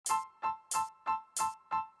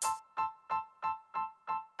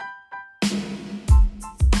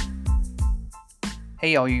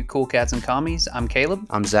Hey, all you cool cats and commies. I'm Caleb,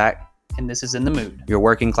 I'm Zach, and this is In the Mood. your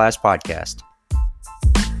working class podcast.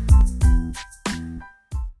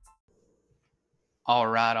 All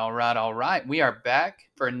right. We are back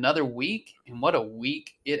for another week, and what a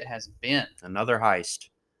week it has been. Another heist.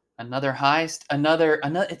 Another heist, another.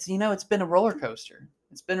 It's been a roller coaster.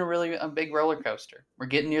 It's been a big roller coaster. We're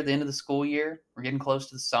getting near the end of the school year. We're getting close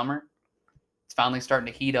to the summer. It's finally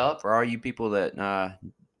starting to heat up. For all you people that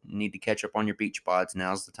need to catch up on your beach pods,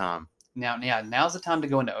 now's the time. Now's the time to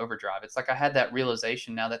go into overdrive. It's like I had that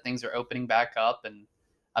realization now that things are opening back up, and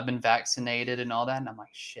I've been vaccinated and all that, and I'm like,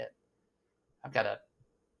 shit. I've got to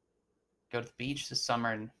go to the beach this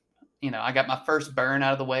summer, and I got my first burn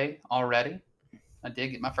out of the way already. I did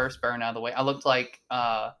get my first burn out of the way. I looked like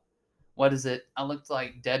what is it? I looked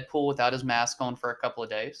like Deadpool without his mask on for a couple of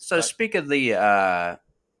days. So speak of the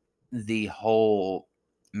whole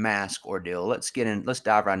mask ordeal. Let's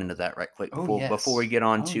dive right into that right quick before we get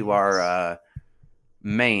on to our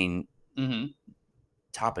main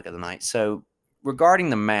topic of the night. So regarding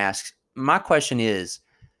the masks, my question is,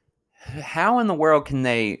 how in the world can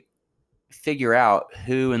they figure out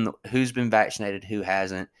who's been vaccinated, who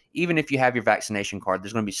hasn't? Even if you have your vaccination card,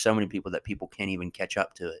 there's going to be so many people that people can't even catch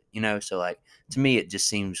up to it. So like, to me, it just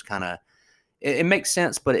seems kind of, it makes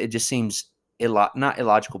sense, but it just seems not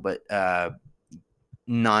illogical, but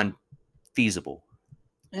non-feasible.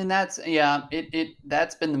 And that's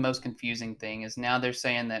been the most confusing thing, is now they're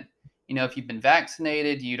saying that, if you've been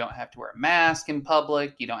vaccinated, you don't have to wear a mask in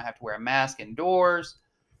public, you don't have to wear a mask indoors,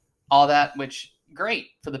 all that, which great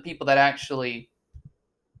for the people that actually,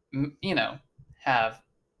 have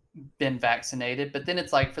been vaccinated. But then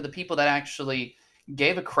it's like, for the people that actually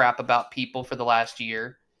gave a crap about people for the last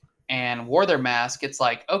year and wore their mask, it's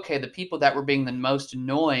like, okay, the people that were being the most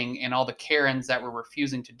annoying and all the Karens that were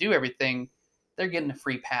refusing to do everything, they're getting a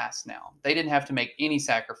free pass now. They didn't have to make any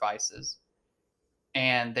sacrifices,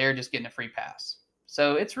 and they're just getting a free pass.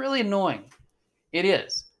 So it's really annoying. It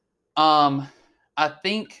is. I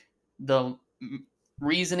think the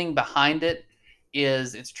reasoning behind it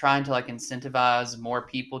is it's trying to like incentivize more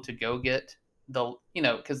people to go get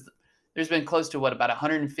because there's been close to about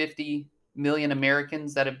 150 million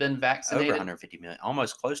Americans that have been vaccinated. Over 150 million,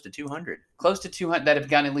 almost close to 200. Close to 200 that have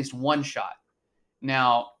gotten at least one shot.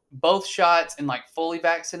 Now, both shots and like fully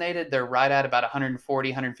vaccinated, they're right at about 140,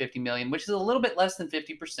 150 million, which is a little bit less than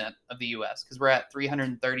 50% of the U.S. because we're at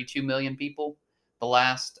 332 million people the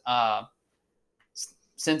last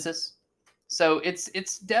census. So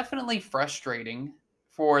it's definitely frustrating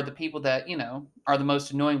for the people that, are the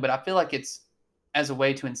most annoying, but I feel like it's as a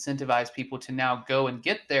way to incentivize people to now go and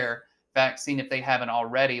get their vaccine if they haven't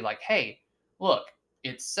already. Like, hey, look,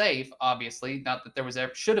 it's safe, obviously. Not that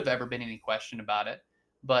there should have ever been any question about it.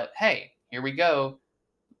 But hey, here we go.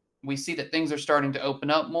 We see that things are starting to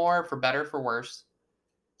open up more, for better, for worse.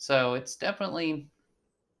 So it's definitely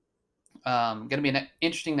going to be an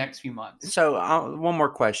interesting next few months. So one more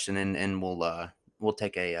question, and we'll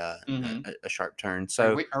take a sharp turn.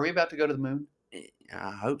 So are we about to go to the moon?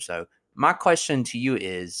 I hope so. My question to you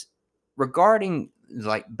is regarding,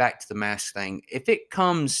 like, back to the mask thing. If it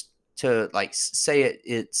comes to, like, say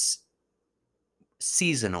it's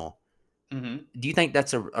seasonal, do you think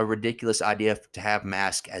that's a ridiculous idea to have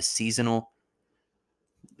masks as seasonal?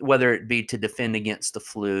 Whether it be to defend against the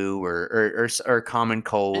flu or common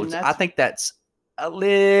colds, I think that's a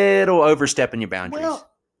little overstepping your boundaries. Well,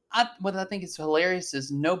 what I think is hilarious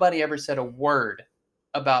is nobody ever said a word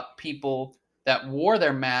about people that wore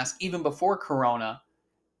their mask even before Corona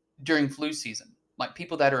during flu season. Like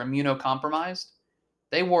people that are immunocompromised,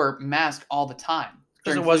 they wore masks all the time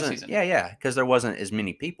during flu season. Yeah, because there wasn't as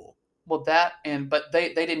many people. Well, but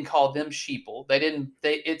they didn't call them sheeple.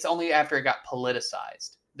 It's only after it got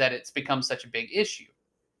politicized that it's become such a big issue.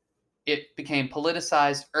 It became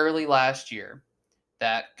politicized early last year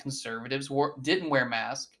that conservatives didn't wear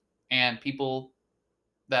masks, and people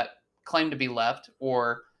that claimed to be left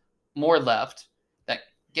or more left that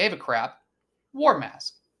gave a crap wore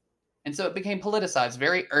masks. And so it became politicized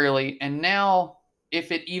very early. And now,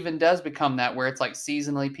 if it even does become that, where it's like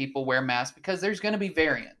seasonally people wear masks, because there's going to be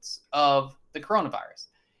variants of the coronavirus.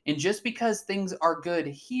 And just because things are good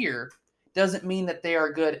here doesn't mean that they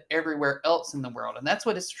are good everywhere else in the world. And that's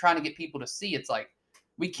what it's trying to get people to see. It's like,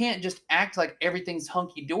 we can't just act like everything's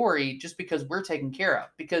hunky-dory just because we're taken care of.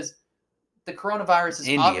 Because the coronavirus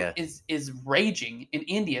is raging in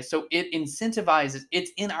India. So it incentivizes,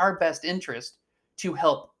 it's in our best interest to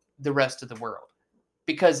help the rest of the world.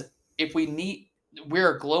 Because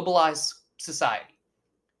we're a globalized society.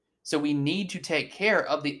 So we need to take care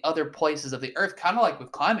of the other places of the earth, kind of like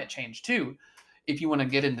with climate change too. If you want to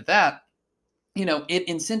get into that, it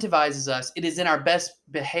incentivizes us. It is in our best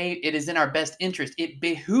it is in our best interest. It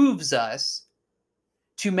behooves us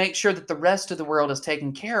to make sure that the rest of the world is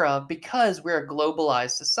taken care of because we're a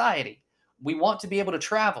globalized society. We want to be able to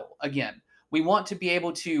travel again. We want to be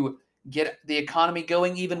able to get the economy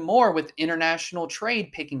going even more with international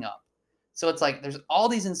trade picking up. So it's like there's all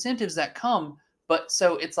these incentives that come, but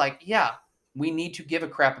so it's like, yeah, we need to give a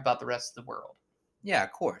crap about the rest of the world. Yeah,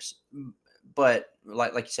 of course. But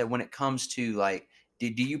like you said, when it comes to like, do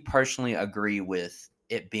you personally agree with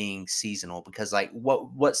it being seasonal? Because like,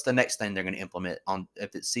 what's the next thing they're going to implement on?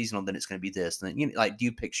 If it's seasonal, then it's going to be this. And then, like, do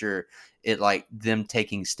you picture it like them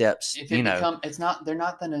taking steps? If it it's not. They're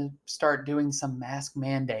not going to start doing some mask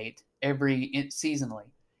mandate seasonally.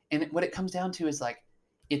 And what it comes down to is like,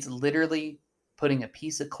 it's literally putting a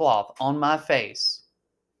piece of cloth on my face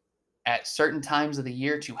at certain times of the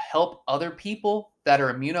year to help other people that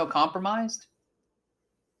are immunocompromised.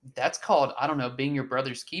 That's called, I don't know, being your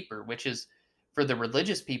brother's keeper, which is for the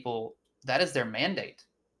religious people, that is their mandate.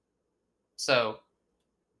 So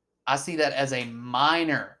I see that as a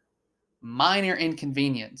minor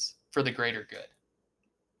inconvenience for the greater good.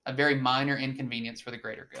 A very minor inconvenience for the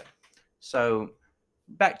greater good. So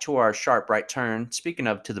back to our sharp right turn. Speaking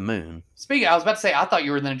of To the Moon. I was about to say, I thought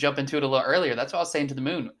you were going to jump into it a little earlier. That's what I was saying, To the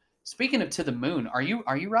Moon. Speaking of To the Moon, are you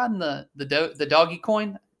riding the doggy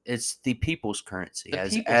coin? It's the people's currency,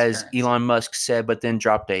 as Elon Musk said, but then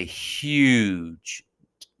dropped a huge,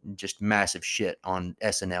 just massive shit on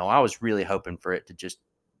SNL. I was really hoping for it to just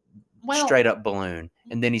straight up balloon,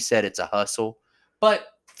 and then he said it's a hustle. But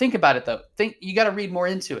think about it though. You got to read more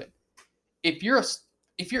into it. If you're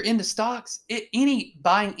into stocks,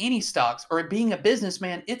 buying any stocks or being a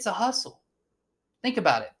businessman, it's a hustle. Think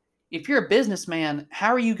about it. If you're a businessman,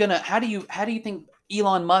 how do you think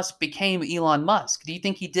Elon Musk became Elon Musk? Do you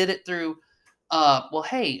think he did it through, well,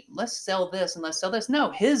 hey, let's sell this and let's sell this?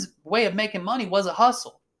 No, his way of making money was a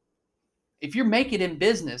hustle. If you're making it in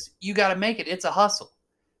business, you got to make it. It's a hustle.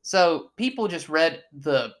 So people just read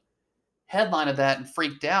the headline of that and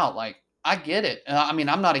freaked out. Like, I get it. I mean,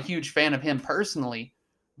 I'm not a huge fan of him personally,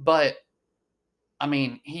 but I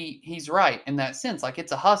mean, he's right in that sense. Like,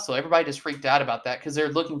 it's a hustle. Everybody just freaked out about that because they're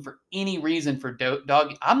looking for any reason for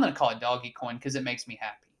doggy. I'm going to call it doggy coin because it makes me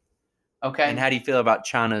happy. Okay. And how do you feel about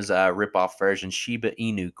China's ripoff version, Shiba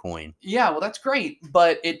Inu coin? Yeah, well, that's great,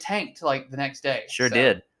 but it tanked like the next day. Sure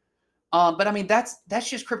did. But I mean, that's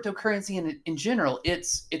just cryptocurrency in general.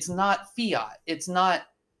 It's not fiat. It's not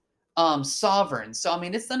sovereign. So I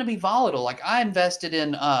mean, it's going to be volatile. Like, I invested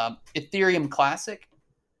in Ethereum Classic.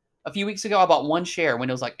 A few weeks ago, I bought one share when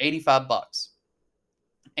it was like $85.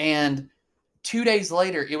 And 2 days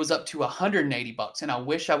later, it was up to $180. And I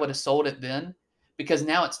wish I would have sold it then because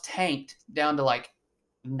now it's tanked down to like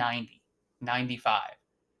 90, 95.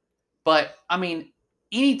 But I mean,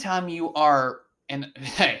 anytime you are, and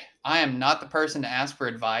hey, I am not the person to ask for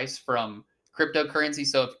advice from cryptocurrency.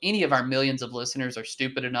 So if any of our millions of listeners are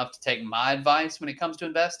stupid enough to take my advice when it comes to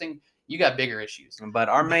investing, you got bigger issues. But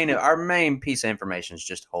our main piece of information is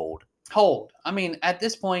just hold. I mean, at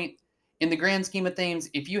this point, in the grand scheme of things,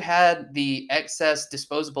 if you had the excess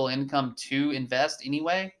disposable income to invest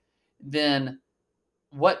anyway, then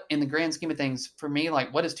what, in the grand scheme of things, for me,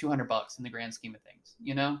 like, what is $200 in the grand scheme of things?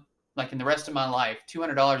 You know, like in the rest of my life,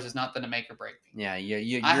 $200 is not going to make or break me. Yeah,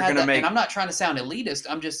 you're going to make. And I'm not trying to sound elitist.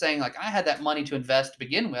 I'm just saying, like, I had that money to invest to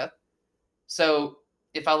begin with. So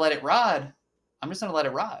if I let it ride, I'm just going to let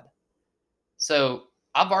it ride. So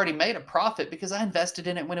I've already made a profit because I invested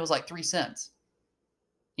in it when it was like 3 cents.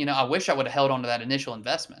 You know, I wish I would have held on to that initial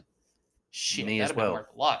investment. Shit, me that'd as well. Been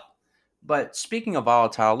worth a lot. But speaking of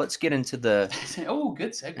volatile, let's get into the. Oh,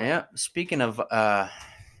 good segue. Yeah, speaking of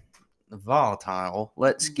volatile,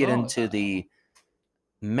 let's get into the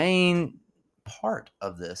main part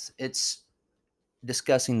of this. It's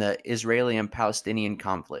discussing the Israeli and Palestinian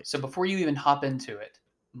conflict. So before you even hop into it,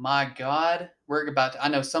 my God, we're about to, I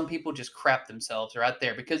know some people just crap themselves right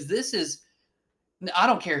there because this is, I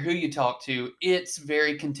don't care who you talk to, it's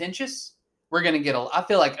very contentious. We're going to get I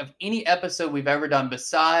feel like of any episode we've ever done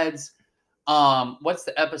besides, what's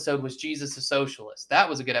the episode, Was Jesus a Socialist? That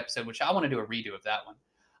was a good episode, which I want to do a redo of that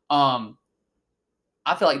one.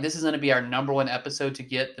 I feel like this is going to be our number one episode to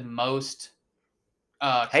get the most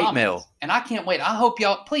hate mail. And I can't wait. I hope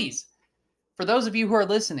y'all, please, for those of you who are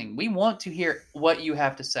listening, we want to hear what you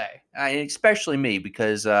have to say. Especially me,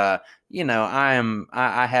 because you know,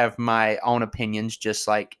 I have my own opinions, just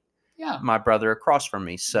like my brother across from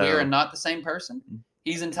me. So we're not the same person.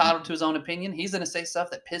 He's entitled to his own opinion. He's going to say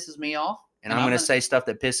stuff that pisses me off, and I'm going to say stuff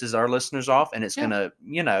that pisses our listeners off, and it's going to,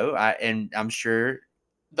 you know, and I'm sure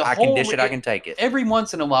I can dish it, I can take it. Every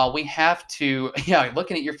once in a while, we have to,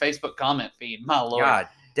 looking at your Facebook comment feed, my Lord. God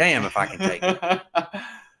damn if I can take it.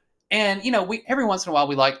 And, every once in a while,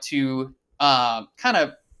 we like to kind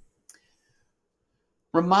of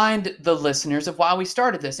remind the listeners of why we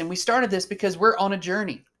started this. And we started this because we're on a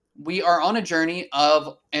journey. We are on a journey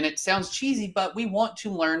of, and it sounds cheesy, but we want to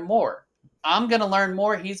learn more. I'm going to learn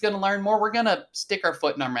more. He's going to learn more. We're going to stick our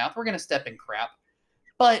foot in our mouth. We're going to step in crap.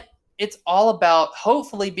 But it's all about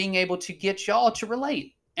hopefully being able to get y'all to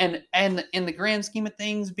relate. And in the grand scheme of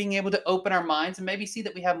things, being able to open our minds and maybe see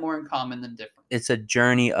that we have more in common than different. It's a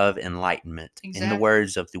journey of enlightenment, in the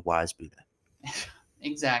words of the wise Buddha.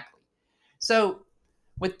 Exactly. So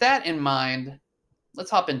with that in mind, let's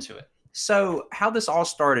hop into it. So how this all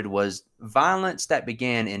started was violence that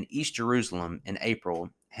began in East Jerusalem in April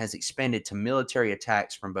has expanded to military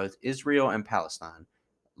attacks from both Israel and Palestine.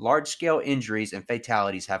 Large-scale injuries and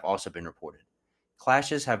fatalities have also been reported.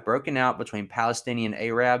 Clashes have broken out between Palestinian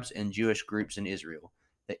Arabs and Jewish groups in Israel.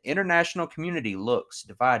 The international community looks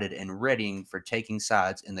divided and readying for taking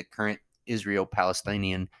sides in the current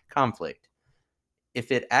Israel-Palestinian conflict.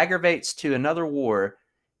 If it aggravates to another war,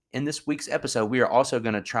 in this week's episode, we are also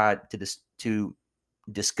going to try to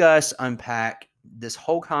discuss, unpack this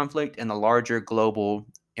whole conflict and the larger global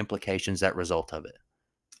implications that result of it.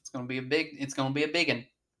 It's going to be a big one.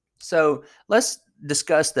 So let's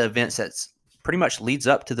discuss the events that's pretty much leads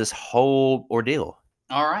up to this whole ordeal.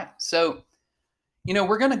 All right. So,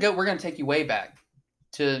 we're going to take you way back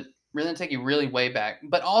really way back,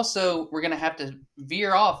 but also we're going to have to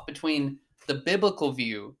veer off between the biblical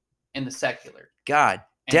view and the secular. God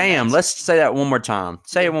damn. Let's say that one more time.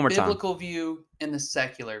 Say it one more time. The biblical view and the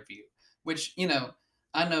secular view, which,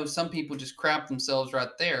 I know some people just crap themselves right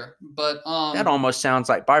there, but that almost sounds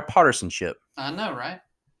like bipartisanship. I know, right?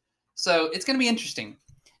 So it's going to be interesting.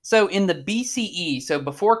 So in the BCE, so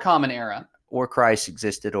before Common Era, or Christ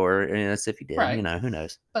existed, or that's if he did, right. Who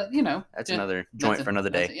knows? But that's another joint for another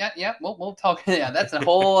day. Yeah. We'll talk. Yeah, that's a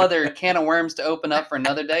whole other can of worms to open up for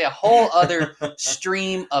another day. A whole other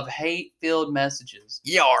stream of hate-filled messages.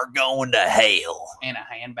 You're going to hell. And a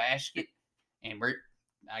handbasket, and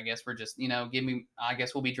I guess we're just, I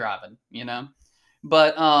guess we'll be driving,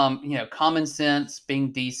 But common sense,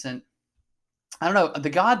 being decent. I don't know, the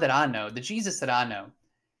God that I know, the Jesus that I know,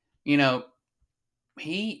 I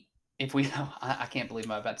can't believe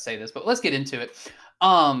I'm about to say this, but let's get into it.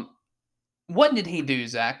 What did he do,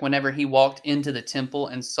 Zach, whenever he walked into the temple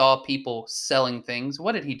and saw people selling things?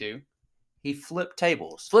 What did he do? He flipped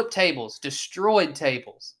tables. Destroyed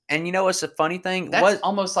tables. And what's the funny thing? That's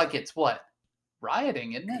almost like it's what?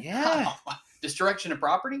 Rioting, isn't it? Yeah. Destruction of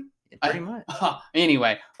property? Pretty much.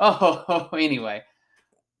 Anyway. Anyway.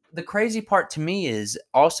 The crazy part to me is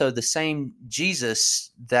also the same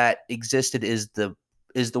Jesus that existed is the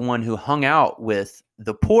one who hung out with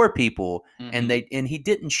the poor people, mm-hmm. and he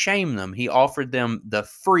didn't shame them. He offered them the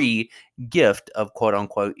free gift of quote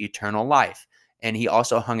unquote eternal life. And he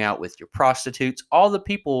also hung out with your prostitutes, all the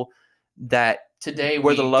people that today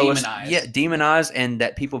were the lowest, demonized, and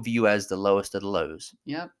that people view as the lowest of the lows.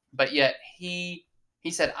 Yeah, but yet he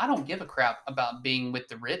said, I don't give a crap about being with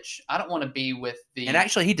the rich. I don't want to be with the... And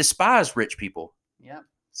actually, he despised rich people. Yeah.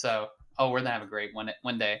 So, we're going to have a great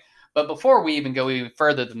one day. But before we even go even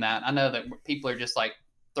further than that, I know that people are just like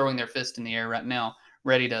throwing their fist in the air right now,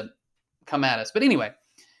 ready to come at us. But anyway,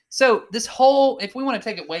 so this whole, if we want to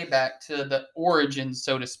take it way back to the origins,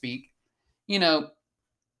 so to speak, the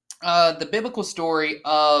biblical story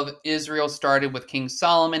of Israel started with King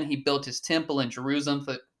Solomon. He built his temple in Jerusalem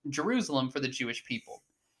for the Jewish people.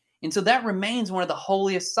 And so that remains one of the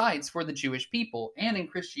holiest sites for the Jewish people and in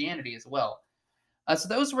Christianity as well. So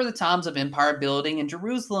those were the times of empire building, and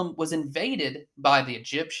Jerusalem was invaded by the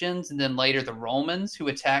Egyptians and then later the Romans, who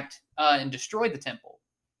attacked and destroyed the temple.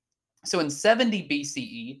 So in 70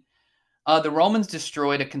 BCE, the Romans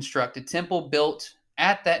destroyed a constructed temple built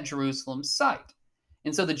at that Jerusalem site.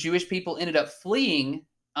 And so the Jewish people ended up fleeing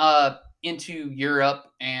into Europe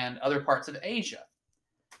and other parts of Asia.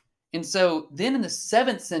 And so then in the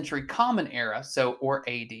 7th century Common Era, or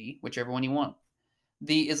AD, whichever one you want,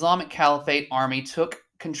 the Islamic Caliphate army took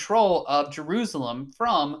control of Jerusalem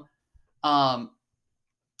from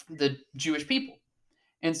the Jewish people.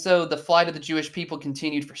 And so the flight of the Jewish people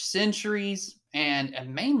continued for centuries, and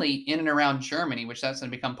mainly in and around Germany, which that's going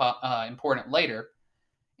to become important later.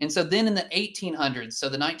 And so then in the 1800s, so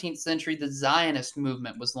the 19th century, the Zionist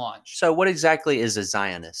movement was launched. So what exactly is a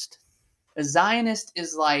Zionist? A Zionist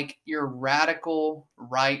is like your radical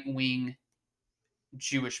right-wing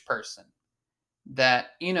Jewish person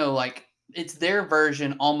that, like it's their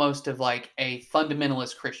version almost of like a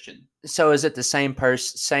fundamentalist Christian. So is it the same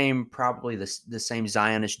person? Probably the same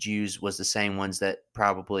Zionist Jews was the same ones that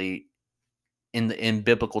probably in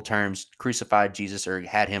biblical terms crucified Jesus or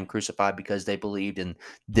had him crucified because they believed in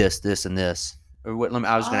this, and this. Or what?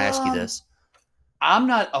 I was going to ask you this. I'm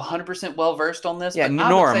not 100% well versed on this. Yeah, but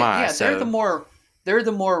nor am I. Yeah, so. they're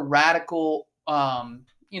the more radical,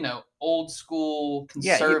 old school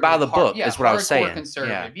conservative. Yeah, by the book is what I was saying.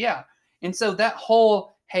 Conservative, yeah. And so that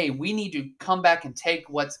whole, hey, we need to come back and take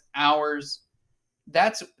what's ours.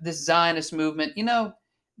 That's this Zionist movement.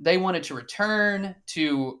 They wanted to return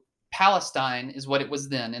to Palestine, is what it was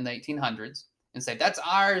then in the 1800s, and say that's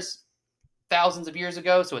ours thousands of years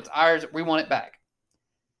ago, so it's ours. We want it back.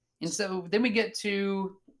 And so then we get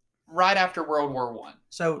to right after World War I.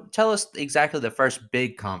 So tell us exactly the first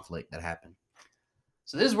big conflict that happened.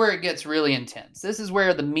 So this is where it gets really intense. This is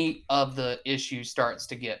where the meat of the issue starts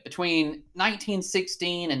to get between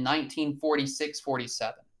 1916 and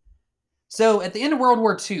 1946-47. So at the end of World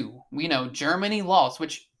War II, we know Germany lost,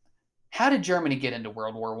 which, how did Germany get into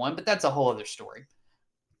World War I? But that's a whole other story.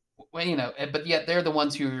 Well, but yet they're the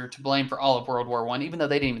ones who are to blame for all of World War I, even though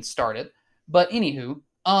they didn't even start it. But anywho,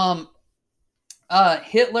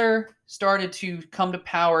 Hitler started to come to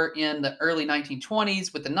power in the early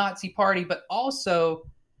 1920s with the Nazi Party, but also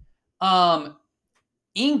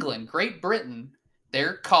England, Great Britain,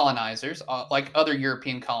 they're colonizers, like other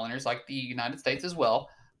European colonizers, like the United States as well.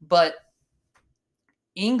 But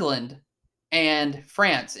England and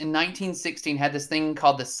France in 1916 had this thing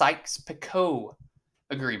called the Sykes-Picot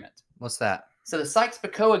Agreement. What's that? So the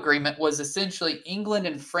Sykes-Picot Agreement was essentially England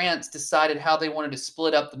and France decided how they wanted to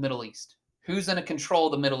split up the Middle East. Who's going to control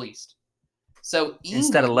the Middle East? So England,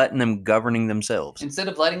 instead of letting them governing themselves. Instead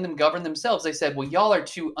of letting them govern themselves, they said, well, y'all are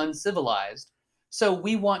too uncivilized, so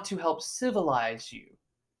we want to help civilize you.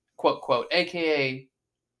 Quote, quote, AKA,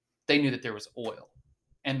 they knew that there was oil,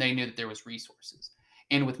 and they knew that there was resources.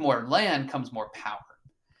 And with more land comes more power.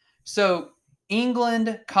 So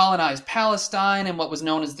England colonized Palestine and what was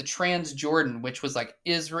known as the Transjordan, which was like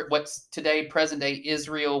Israel, what's today present-day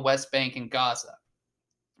Israel, West Bank, and Gaza.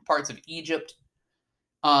 Parts of Egypt.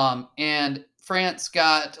 And France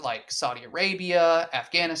got like Saudi Arabia,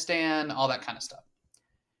 Afghanistan, all that kind of stuff.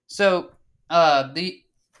 So the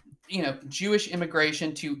Jewish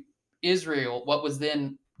immigration to Israel, what was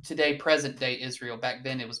then today present day Israel, back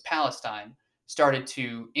then it was Palestine, started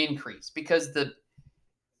to increase because the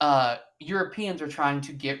Europeans were trying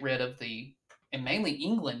to get rid of and mainly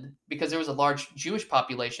England, because there was a large Jewish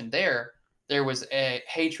population there. There was a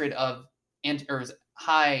hatred of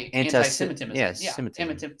high anti-Semitism. Yes,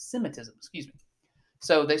 Semitism. Excuse me.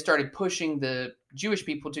 So they started pushing the Jewish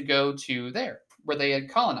people to go to there, where they had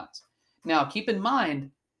colonized. Now, keep in mind,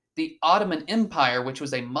 the Ottoman Empire, which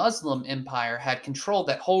was a Muslim empire, had controlled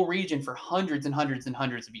that whole region for hundreds and hundreds and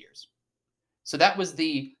hundreds of years. So that was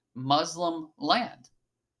the Muslim land,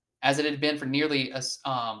 as it had been for nearly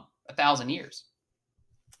 1,000 years.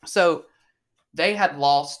 So they had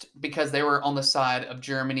lost because they were on the side of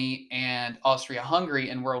Germany and Austria-Hungary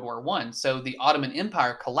in World War I. So the Ottoman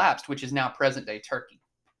Empire collapsed, which is now present-day Turkey.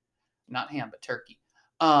 Not Ham, but Turkey.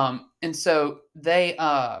 And so they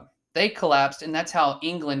collapsed, and that's how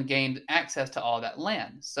England gained access to all that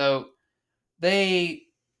land. So they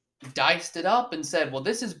diced it up and said, well,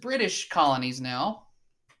 this is British colonies now,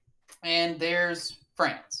 and there's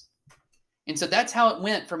France. And so that's how it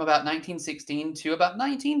went from about 1916 to about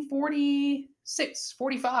 1946,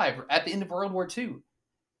 45, at the end of World War II.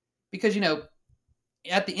 Because,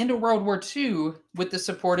 at the end of World War II, with the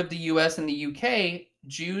support of the US and the UK,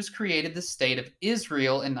 Jews created the State of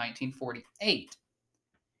Israel in 1948.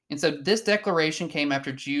 And so this declaration came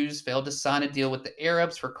after Jews failed to sign a deal with the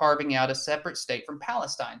Arabs for carving out a separate state from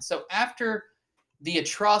Palestine. So after the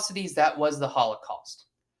atrocities that was the Holocaust.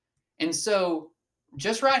 And so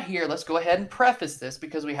just right here, let's go ahead and preface this,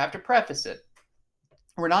 because we have to preface it.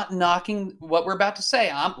 We're not knocking what we're about to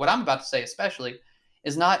say. What I'm about to say especially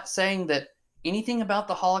is not saying that anything about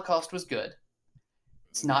the Holocaust was good.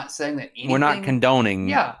 It's not saying that anything... We're not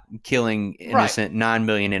condoning killing innocent, 9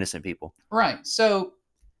 million innocent people. Right. So,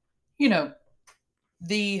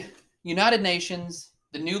 the United Nations,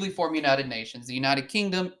 the newly formed United Nations, the United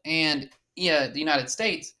Kingdom, and the United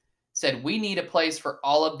States said, we need a place for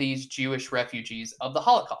all of these Jewish refugees of the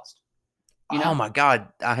Holocaust. Oh my God.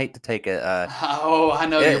 I hate to take a... I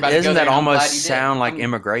know you're about to go there. Doesn't that almost sound like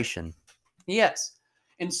immigration? Yes.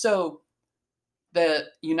 And so the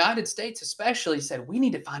United States especially said, we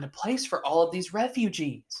need to find a place for all of these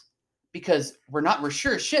refugees, because we're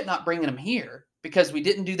sure as shit not bringing them here, because we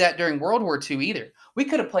didn't do that during World War II either. We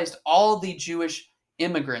could have placed all the Jewish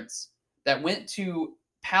immigrants that went to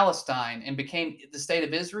Palestine and became the state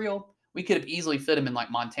of Israel, we could have easily fit them in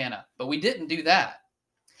like Montana, but we didn't do that.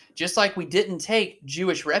 Just like we didn't take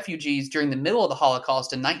Jewish refugees during the middle of the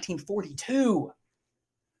Holocaust in 1942,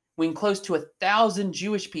 when close to 1,000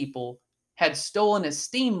 Jewish people had stolen a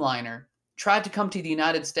steamliner, tried to come to the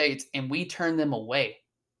United States, and we turned them away.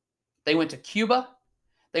 They went to Cuba,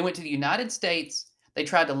 they went to the United States, they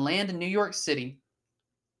tried to land in New York City,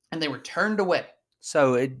 and they were turned away.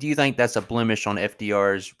 So do you think that's a blemish on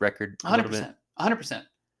FDR's record? 100%. 100%.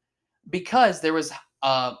 Because there was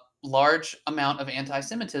a large amount of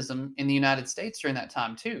anti-Semitism in the United States during that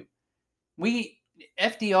time too.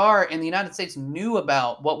 FDR and the United States knew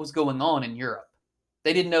about what was going on in Europe.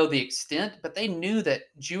 They didn't know the extent, but they knew that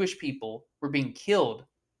Jewish people were being killed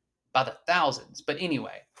by the thousands. But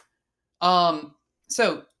anyway,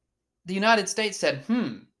 so the United States said,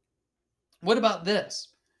 what about this?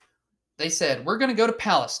 They said, we're going to go to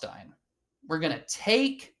Palestine. We're going to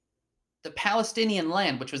take the Palestinian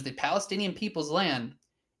land, which was the Palestinian people's land,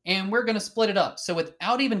 and we're going to split it up. So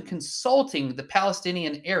without even consulting the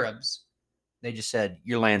Palestinian Arabs, they just said,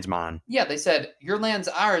 your land's mine. Yeah, they said, your land's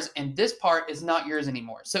ours, and this part is not yours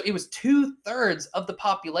anymore. So it was 2/3 of the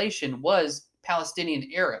population was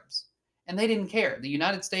Palestinian Arabs, and they didn't care. The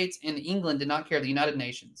United States and England did not care, the United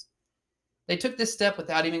Nations. They took this step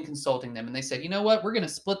without even consulting them, and they said, you know what, we're going to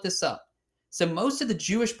split this up. So most of the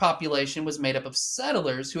Jewish population was made up of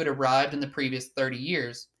settlers who had arrived in the previous 30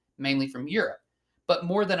 years, mainly from Europe. But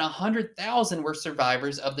more than 100,000 were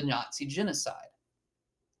survivors of the Nazi genocide.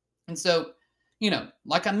 And so,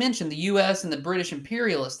 like I mentioned, the U.S. and the British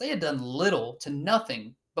imperialists, they had done little to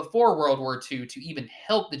nothing before World War II to even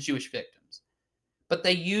help the Jewish victims. But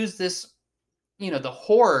they used this, the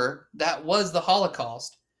horror that was the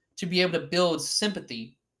Holocaust to be able to build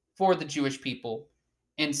sympathy for the Jewish people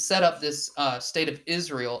and set up this state of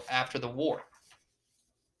Israel after the war.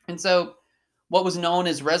 And so what was known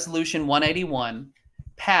as Resolution 181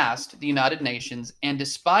 passed the United Nations, and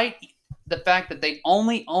despite the fact that they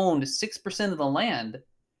only owned 6% of the land,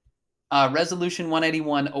 Resolution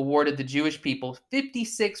 181 awarded the Jewish people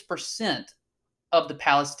 56% of the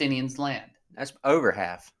Palestinians' land. That's over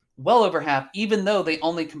half. Well over half, even though they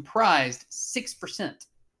only comprised 6%.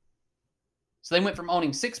 So they went from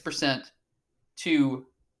owning 6% to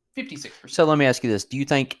 56%. So let me ask you this. Do you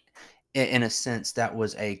think, in a sense, that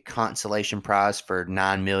was a consolation prize for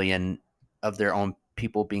 9 million of their own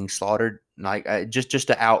people being slaughtered? Like, just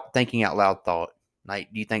a thinking out loud thought.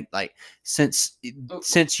 Like, do you think, like, since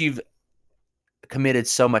you've committed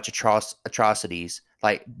so much atrocities,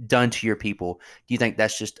 like, done to your people, do you think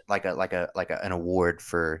that's just like an award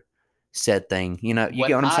for said thing? You get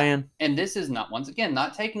what I'm saying? And this is not, once again,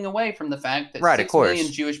 not taking away from the fact that 6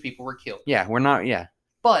 million Jewish people were killed. Yeah, we're not. Yeah.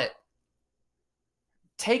 But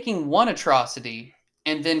taking one atrocity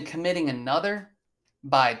and then committing another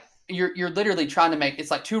you're literally trying to make,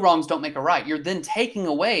 it's like 2 wrongs don't make a right. You're then taking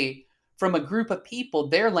away from a group of people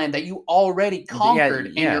their land that you already conquered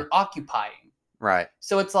and you're occupying. Right.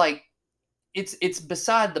 So it's like, it's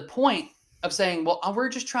beside the point of saying, well, we're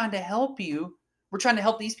just trying to help you. We're trying to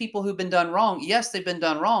help these people who've been done wrong. Yes, they've been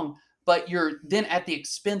done wrong, but you're then at the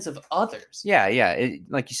expense of others. Yeah.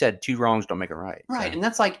 Like you said, 2 wrongs don't make a right. Right. So. And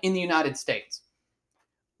that's like in the United States.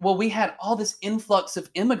 Well, we had all this influx of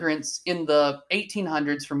immigrants in the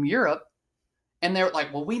 1800s from Europe, and they're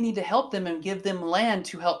like, well, we need to help them and give them land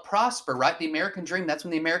to help prosper, right? The American dream, that's when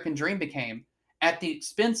the American dream became, at the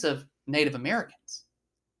expense of Native Americans.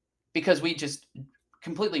 Because we just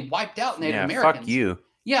completely wiped out Native Americans. Fuck you.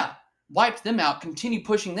 Yeah, wiped them out, continue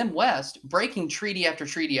pushing them west, breaking treaty after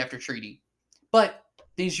treaty after treaty. But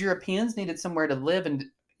these Europeans needed somewhere to live and,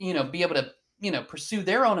 be able to, pursue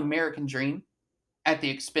their own American dream. At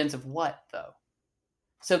the expense of what, though?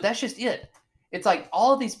 So that's just it. It's like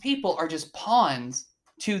all of these people are just pawns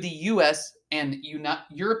to the U.S. and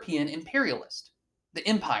European imperialist, the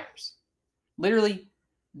empires. Literally,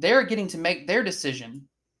 they're getting to make their decision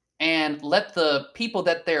and let the people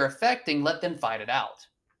that they're affecting, let them fight it out.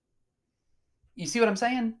 You see what I'm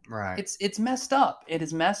saying? Right. It's messed up. It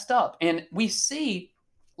is messed up. And we see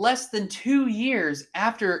less than 2 years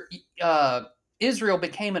after Israel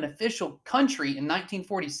became an official country in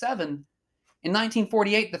 1947. In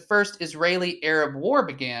 1948, the first Israeli-Arab War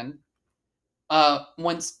began.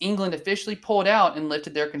 Once England officially pulled out and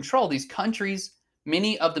lifted their control, these countries,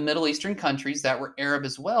 many of the Middle Eastern countries that were Arab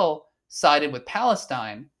as well, sided with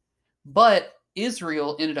Palestine. But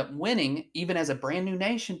Israel ended up winning even as a brand new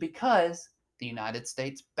nation because the United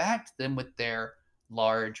States backed them with their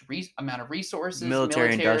large amount of resources.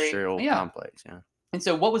 Military industrial complex, yeah. And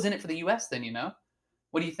so what was in it for the U.S. then,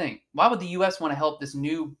 What do you think? Why would the U.S. want to help this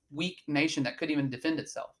new weak nation that couldn't even defend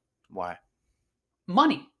itself? Why?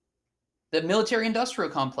 Money. The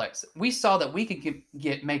military-industrial complex. We saw that we could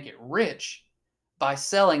make it rich by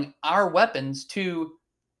selling our weapons to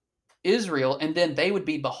Israel, and then they would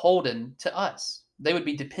be beholden to us. They would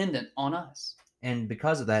be dependent on us. And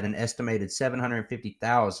because of that, an estimated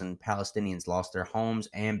 750,000 Palestinians lost their homes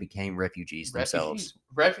and became refugees themselves.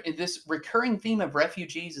 This recurring theme of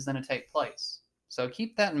refugees is going to take place. So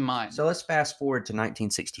keep that in mind. So let's fast forward to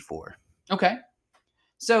 1964. Okay.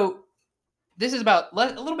 So this is about a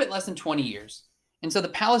little bit less than 20 years. And so the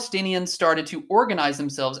Palestinians started to organize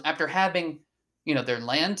themselves after having, their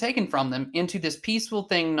land taken from them into this peaceful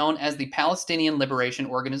thing known as the Palestinian Liberation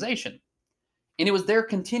Organization. And it was their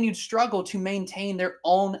continued struggle to maintain their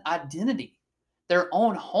own identity, their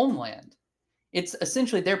own homeland. It's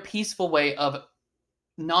essentially their peaceful way of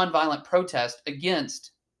nonviolent protest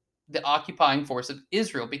against the occupying force of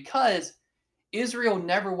Israel, because Israel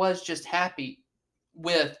never was just happy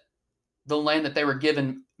with the land that they were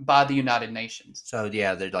given by the United Nations. So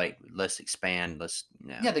yeah, they're like, let's expand,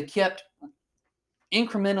 Yeah, they kept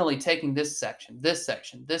incrementally taking this section,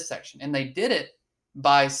 and they did it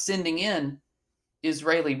by sending in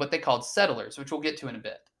Israeli, what they called settlers, which we'll get to in a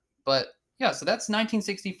bit. But yeah, so that's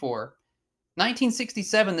 1964.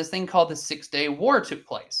 1967, this thing called the Six-Day War took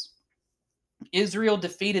place. Israel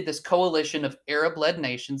defeated this coalition of Arab-led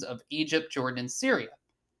nations of Egypt, Jordan, and Syria.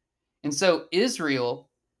 And so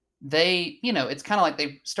Israel, they, it's kind of like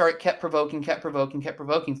they kept provoking.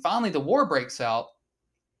 Finally, the war breaks out.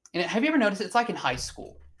 And have you ever noticed, it's like in high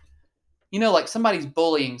school, like somebody's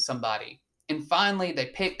bullying somebody. And finally, they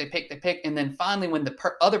pick. And then finally, when the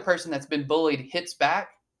other person that's been bullied hits back,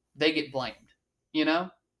 they get blamed,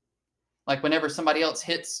 Like whenever somebody else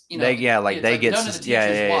hits, they get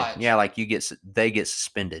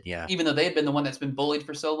suspended, yeah. Even though they've been the one that's been bullied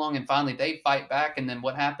for so long, and finally they fight back, and then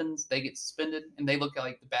what happens? They get suspended, and they look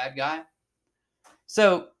like the bad guy.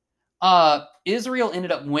 So Israel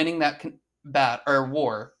ended up winning that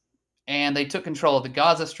war. And they took control of the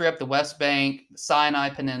Gaza Strip, the West Bank, the Sinai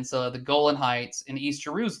Peninsula, the Golan Heights, and East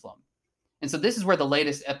Jerusalem. And so this is where the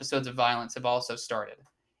latest episodes of violence have also started.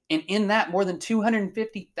 And in that, more than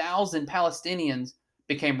 250,000 Palestinians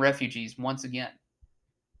became refugees once again.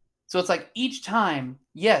 So it's like each time,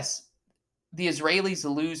 yes, the Israelis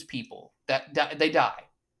lose people, they die.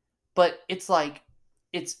 But it's like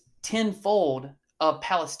it's tenfold of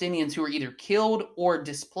Palestinians who are either killed or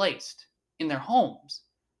displaced in their homes.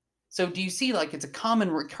 So do you see, like, it's a common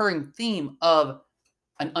recurring theme of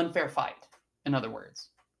an unfair fight, in other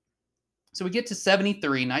words. So we get to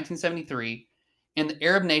 1973, and the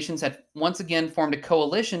Arab nations had once again formed a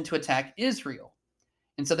coalition to attack Israel.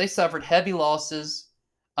 And so they suffered heavy losses,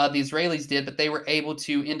 the Israelis did, but they were able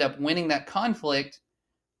to end up winning that conflict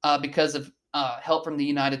because of help from the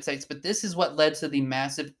United States. But this is what led to the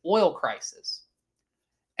massive oil crisis.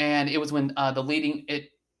 And it was when it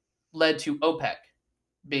led to OPEC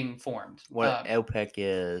being formed. What OPEC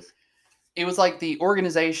is? It was like the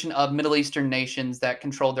organization of Middle Eastern nations that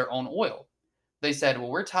controlled their own oil. They said,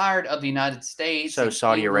 well, we're tired of the United States. So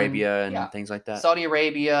Saudi Arabia and things like that? Saudi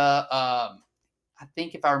Arabia, I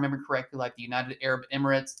think if I remember correctly, like the United Arab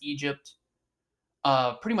Emirates, Egypt,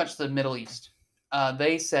 pretty much the Middle East.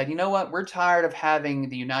 They said, you know what, we're tired of having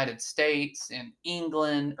the United States and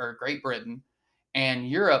England or Great Britain and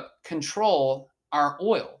Europe control our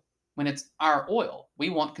oil. When it's our oil, we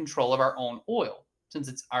want control of our own oil since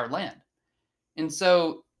it's our land. And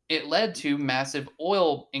so it led to massive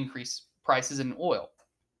oil increase prices in oil.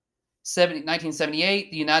 1978,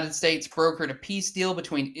 the United States brokered a peace deal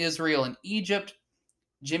between Israel and Egypt.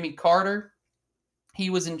 Jimmy Carter, he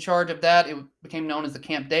was in charge of that. It became known as the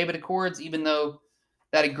Camp David Accords, even though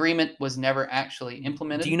that agreement was never actually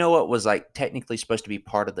implemented. Do you know what was like technically supposed to be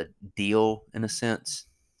part of the deal in a sense?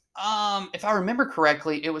 If I remember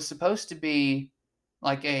correctly, it was supposed to be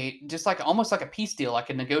like almost like a peace deal, like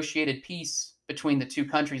a negotiated peace between the two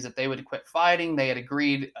countries, that they would quit fighting. They had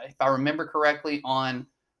agreed, if I remember correctly, on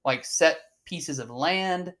like set pieces of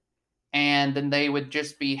land, and then they would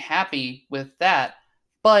just be happy with that.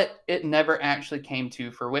 But it never actually came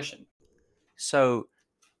to fruition. So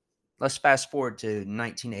let's fast forward to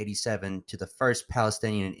 1987 to the first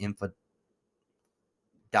Palestinian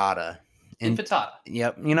Intifada. Intifada.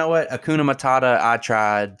 Yep. You know what? Hakuna Matata. I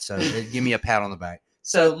tried. So give me a pat on the back.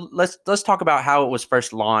 So let's talk about how it was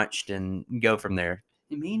first launched and go from there.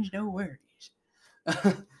 It means no worries.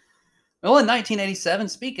 Well, in 1987,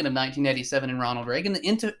 speaking of 1987 and Ronald Reagan, the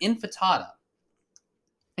Intifada.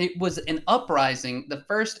 It was an uprising, the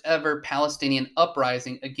first ever Palestinian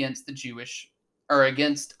uprising against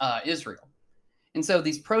against Israel. And so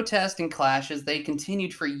these protests and clashes, they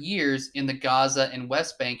continued for years in the Gaza and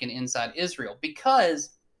West Bank and inside Israel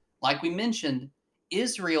because, like we mentioned,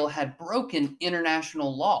 Israel had broken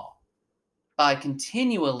international law by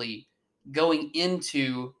continually going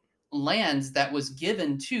into lands that was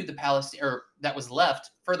given to the or that was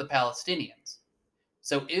left for the Palestinians.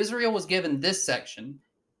 So Israel was given this section,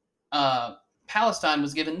 Palestine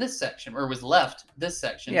was given this section, or was left this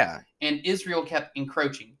section. Yeah. And Israel kept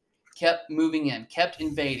encroaching, kept moving in, kept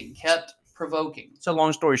invading, kept provoking. So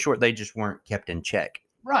long story short, they just weren't kept in check.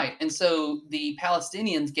 Right. And so the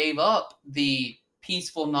Palestinians gave up the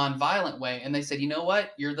peaceful, nonviolent way, and they said, you know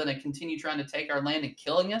what? You're going to continue trying to take our land and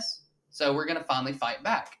killing us, so we're going to finally fight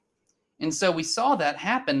back. And so we saw that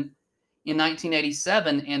happen in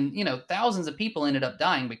 1987, and, thousands of people ended up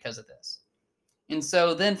dying because of this. And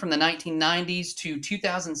so then from the 1990s to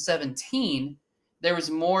 2017, there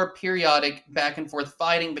was more periodic back and forth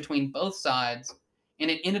fighting between both sides,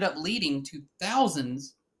 and it ended up leading to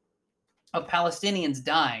thousands of Palestinians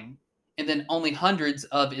dying and then only hundreds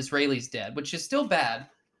of Israelis dead, which is still bad.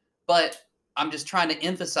 But I'm just trying to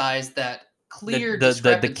emphasize that clear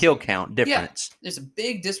the kill count difference. Yeah, there's a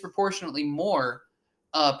big disproportionately more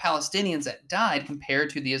Palestinians that died compared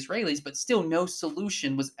to the Israelis, but still no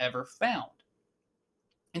solution was ever found.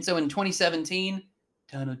 And so in 2017,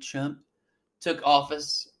 Donald Trump took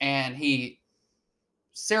office and he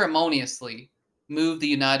ceremoniously moved the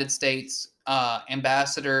United States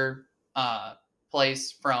ambassador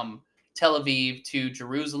place from Tel Aviv to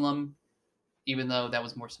Jerusalem, even though that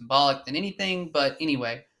was more symbolic than anything. But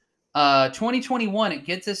anyway, 2021, it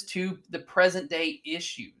gets us to the present day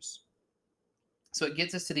issues. So it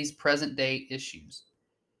gets us to these present day issues.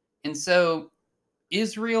 And so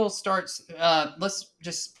Israel starts, let's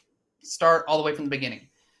just start all the way from the beginning.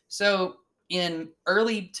 So in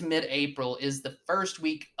early to mid-April is the first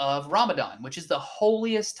week of Ramadan, which is the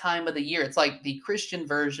holiest time of the year. It's like the Christian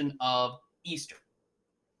version of Easter,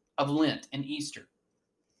 of Lent and Easter.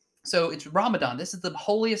 So it's Ramadan. This is the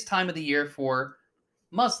holiest time of the year for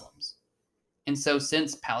Muslims. And so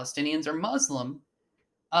since Palestinians are Muslim,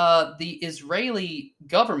 the Israeli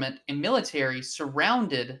government and military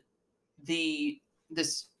surrounded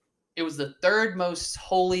it was the third most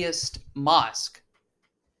holiest mosque.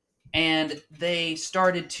 And they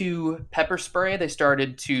started to pepper spray, they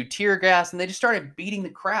started to tear gas, and they just started beating the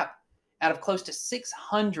crap out of close to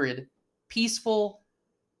 600 peaceful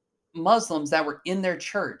Muslims that were in their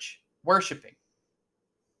church worshiping.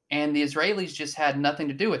 And the Israelis just had nothing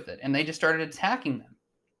to do with it, and they just started attacking them.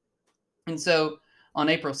 And so on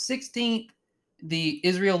April 16th,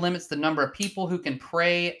 Israel limits the number of people who can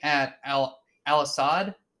pray at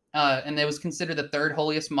Al-Aqsa, and it was considered the third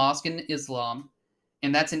holiest mosque in Islam.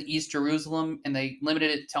 And that's in East Jerusalem, and they limited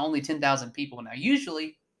it to only 10,000 people. Now,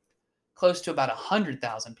 usually, close to about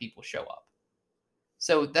 100,000 people show up.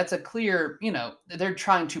 So that's a clear, they're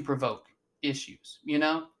trying to provoke issues,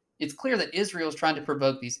 It's clear that Israel is trying to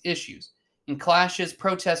provoke these issues. In clashes,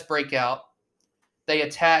 protests break out. They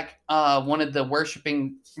attack when they're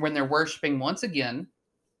worshiping once again.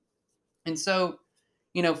 And so,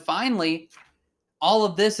 finally, all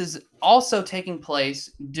of this is also taking place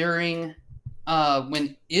during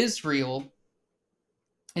when Israel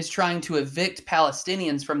is trying to evict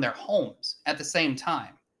Palestinians from their homes at the same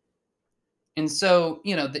time. And so,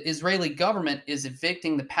 the Israeli government is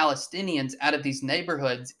evicting the Palestinians out of these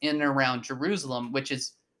neighborhoods in and around Jerusalem, which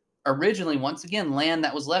is originally, once again, land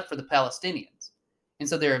that was left for the Palestinians. And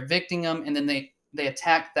so they're evicting them, and then they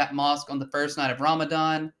attacked that mosque on the first night of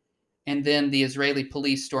Ramadan. And then the Israeli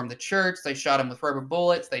police stormed the church. They shot them with rubber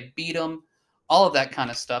bullets. They beat them. All of that kind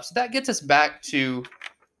of stuff. So that gets us back to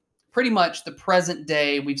pretty much the present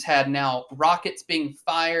day. We've had now rockets being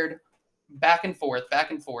fired back and forth.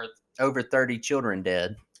 Over 30 children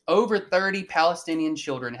dead. Over 30 Palestinian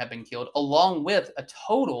children have been killed, along with a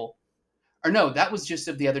total, or no, that was just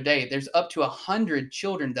of the other day. There's up to 100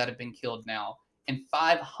 children that have been killed now, and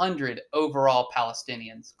 500 overall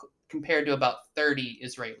Palestinians, compared to about 30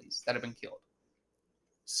 Israelis that have been killed.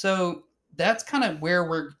 So that's kind of where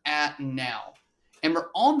we're at now. And we're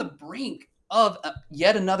on the brink of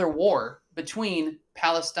yet another war between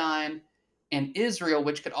Palestine and Israel,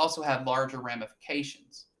 which could also have larger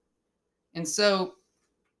ramifications. And so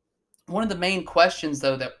one of the main questions,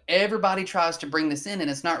 though, that everybody tries to bring this in, and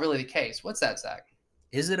it's not really the case. What's that, Zach?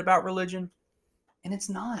 Is it about religion? And it's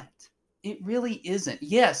not. It really isn't.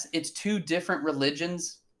 Yes, it's two different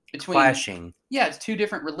religions clashing. Yeah, it's two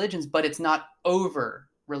different religions, but it's not over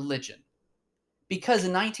religion. Because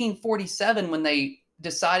in 1947, when they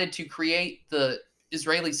decided to create the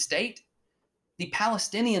Israeli state, the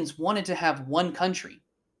Palestinians wanted to have one country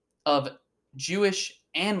of Jewish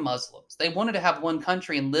and Muslims. They wanted to have one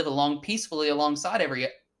country and live peacefully alongside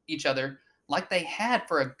each other like they had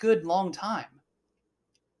for a good long time.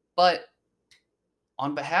 But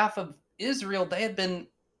on behalf of Israel, they had been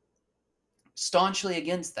staunchly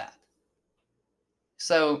against that.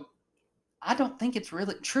 So I don't think it's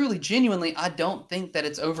really, truly, genuinely, I don't think that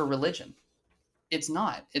it's over religion. It's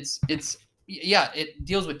not. Yeah, it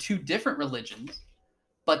deals with two different religions,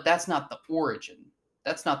 but that's not the origin.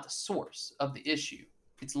 That's not the source of the issue.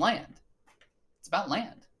 It's land. It's about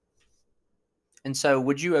land. And so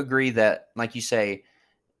would you agree that, like you say,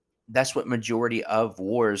 that's what majority of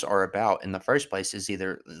wars are about in the first place, is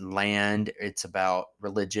either land, it's about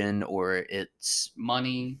religion, or it's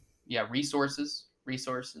money. Yeah, resources.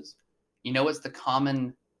 You know what's the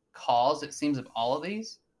common cause, it seems, of all of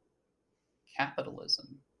these?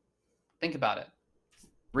 Capitalism. Think about it.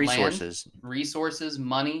 Resources. Land, resources,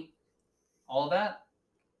 money, all of that.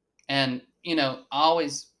 And, I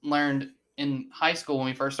always learned in high school when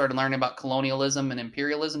we first started learning about colonialism and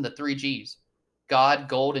imperialism, the 3 Gs: God,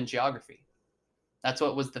 gold, and geography. That's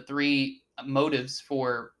what was the 3 motives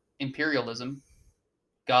for imperialism.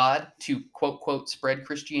 God, to quote, quote, spread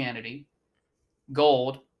Christianity;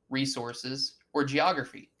 gold, resources; or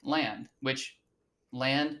geography, land, which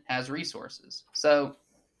land has resources. So,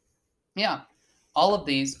 yeah, all of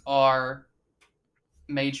these are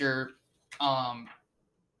major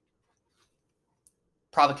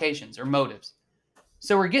provocations or motives.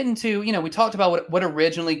 So we're getting to, we talked about what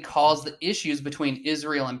originally caused the issues between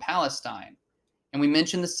Israel and Palestine. And we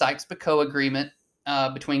mentioned the Sykes-Picot Agreement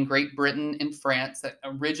between Great Britain and France that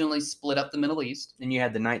originally split up the Middle East. And you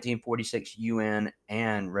had the 1946 UN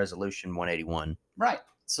and Resolution 181. Right.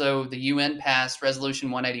 So the UN passed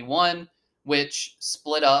Resolution 181, which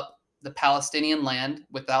split up the Palestinian land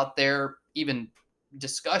without their even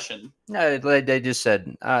discussion. No, they just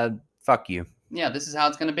said, fuck you. Yeah, this is how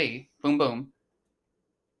it's going to be. Boom, boom.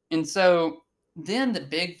 And so then the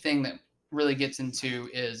big thing that really gets into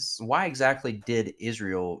is, why exactly did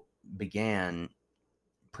Israel begin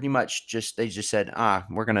pretty much they just said,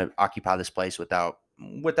 we're going to occupy this place without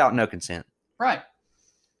no consent. Right.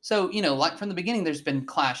 So, like from the beginning, there's been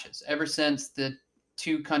clashes ever since the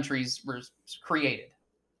two countries were created.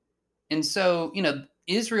 And so,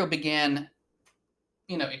 Israel began,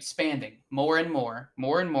 expanding more and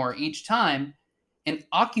more each time, and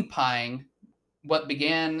occupying what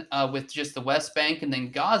began with just the West Bank and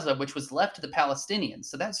then Gaza, which was left to the Palestinians.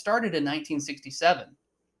 So that started in 1967.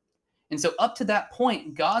 And so up to that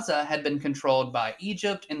point, Gaza had been controlled by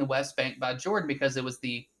Egypt and the West Bank by Jordan, because it was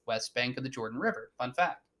the West Bank of the Jordan River. Fun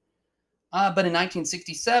fact. But in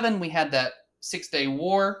 1967, we had that 6-day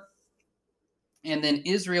war, and then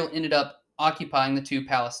Israel ended up occupying the 2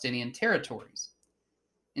 Palestinian territories.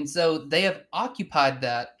 And so they have occupied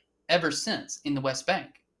that ever since in the West Bank.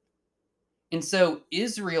 And so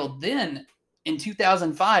Israel then, in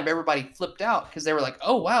 2005, everybody flipped out because they were like,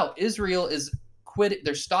 oh, wow, Israel is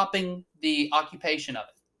they're stopping the occupation of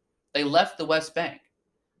it. They left the West Bank.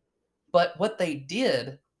 But what they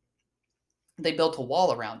did, they built a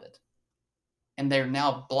wall around it. And they're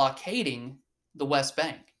now blockading the West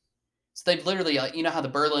Bank. So they've literally, you know how the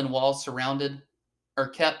Berlin Wall surrounded or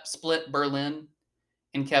kept split Berlin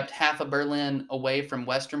and kept half of Berlin away from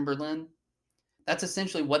Western Berlin? That's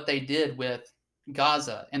essentially what they did with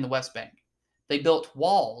Gaza and the West Bank. They built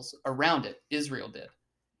walls around it, Israel did.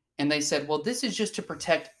 And they said, well, this is just to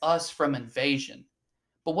protect us from invasion.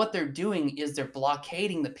 But what they're doing is they're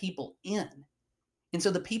blockading the people in. And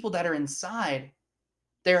so the people that are inside,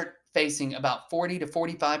 they're facing about 40 to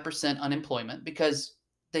 45% unemployment because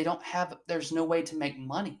there's no way to make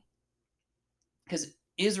money. Because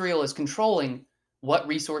Israel is controlling what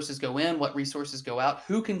resources go in, what resources go out,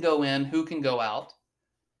 who can go in, who can go out.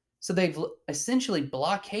 So they've essentially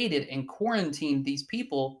blockaded and quarantined these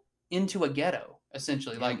people into a ghetto,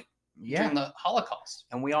 essentially, during the Holocaust.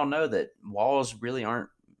 And we all know that walls really aren't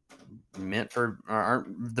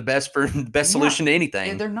the best solution to anything.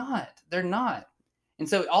 Yeah, they're not. And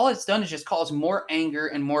so all it's done is just cause more anger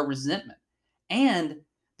and more resentment. And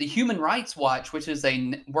the Human Rights Watch, which is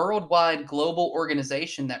a worldwide global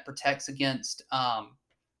organization that protects against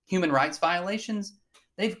human rights violations,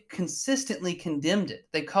 they've consistently condemned it.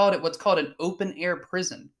 They called it what's called an open air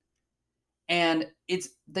prison. And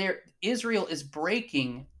Israel is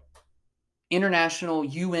breaking international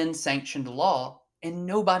UN sanctioned law, and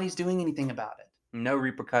nobody's doing anything about it. No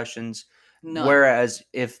repercussions. None. Whereas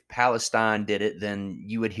if Palestine did it, then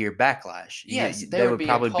you would hear backlash. Yes, they would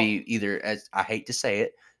probably be either, as I hate to say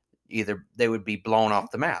it, either they would be blown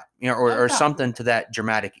off the map, or something to that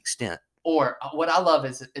dramatic extent. Or what I love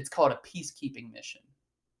is it's called a peacekeeping mission.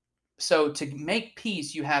 So to make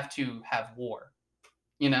peace, you have to have war.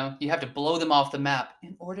 You know, you have to blow them off the map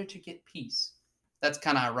in order to get peace. That's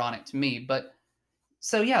kind of ironic to me. But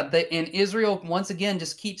so, yeah, and Israel, once again,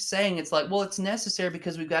 just keeps saying it's like, well, it's necessary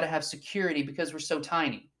because we've got to have security because we're so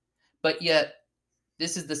tiny. But yet,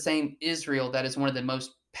 this is the same Israel that is one of the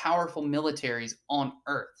most powerful militaries on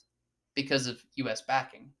earth because of U.S.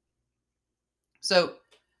 backing. So,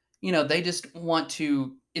 you know, they just want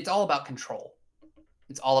to, it's all about control.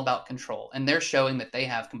 It's all about control. And they're showing that they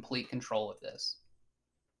have complete control of this.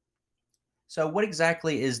 So, what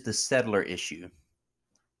exactly is the settler issue?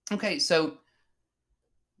 Okay, so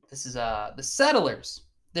this is the settlers.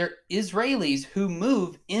 They're Israelis who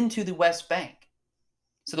move into the West Bank.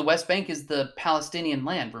 So the West Bank is the Palestinian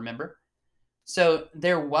land, remember? So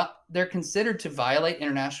they're considered to violate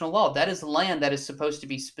international law. That is land that is supposed to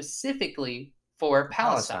be specifically for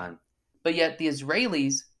Palestine. But yet the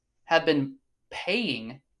Israelis have been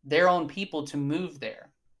paying their own people to move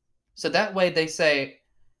there. So that way they say,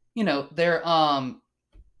 you know, they're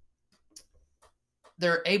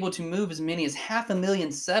able to move as many as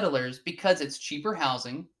 500,000 settlers because it's cheaper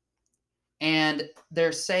housing. And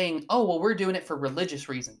they're saying, oh, well, we're doing it for religious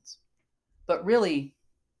reasons. But really,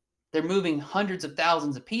 they're moving hundreds of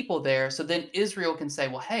thousands of people there. So then Israel can say,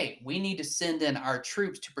 well, hey, we need to send in our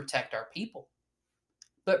troops to protect our people.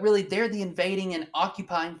 But really, they're the invading and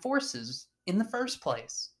occupying forces in the first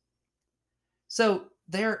place. So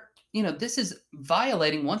this is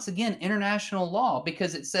violating, once again, international law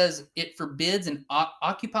because it says it forbids an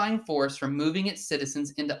occupying force from moving its citizens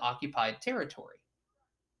into occupied territory.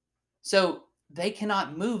 So they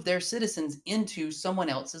cannot move their citizens into someone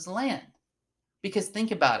else's land. Because think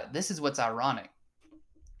about it. This is what's ironic.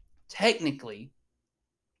 Technically,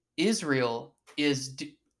 Israel is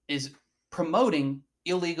promoting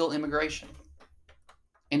illegal immigration.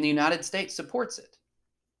 And the United States supports it.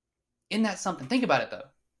 Isn't that something? Think about it, though.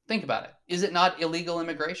 Think about it. Is it not illegal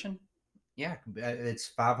immigration? Yeah, it's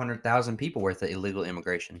 500,000 people worth of illegal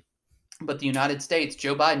immigration. But the United States,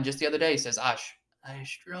 Joe Biden just the other day says, I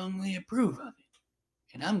strongly approve of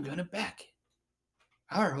it, and I'm going to back it.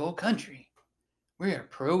 Our whole country, we are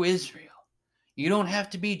pro-Israel. You don't have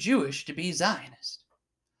to be Jewish to be Zionist.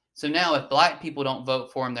 So now if black people don't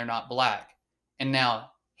vote for him, they're not black. And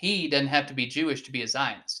now he doesn't have to be Jewish to be a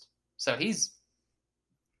Zionist. So he's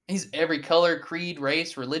every color, creed,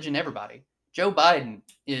 race, religion, everybody. Joe Biden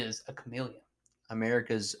is a chameleon.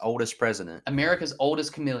 America's oldest president. America's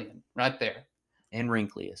oldest chameleon, right there. And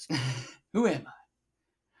wrinkliest. Who am I?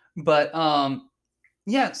 But,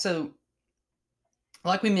 yeah, so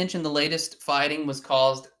like we mentioned, the latest fighting was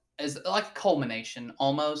caused as like a culmination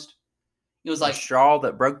almost. It was like the straw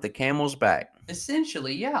that broke the camel's back.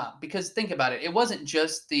 Essentially, yeah. Because think about it. It wasn't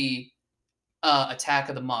just the attack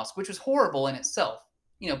of the mosque, which was horrible in itself.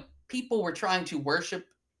 You know, people were trying to worship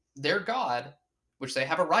their God, which they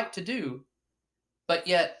have a right to do, but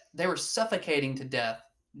yet they were suffocating to death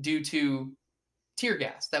due to tear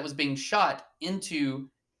gas that was being shot into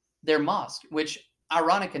their mosque, which,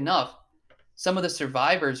 ironic enough, some of the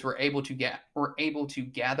survivors were able to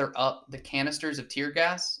gather up the canisters of tear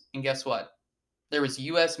gas, and guess what? There was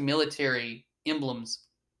U.S. military emblems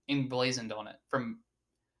emblazoned on it from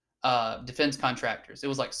defense contractors. It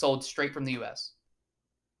was like sold straight from the U.S.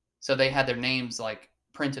 So they had their names like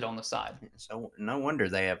printed on the side. So no wonder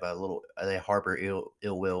they have they harbor ill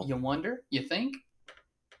will. You wonder? You think?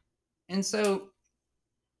 And so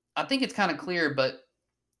I think it's kind of clear, but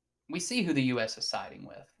we see who the U.S. is siding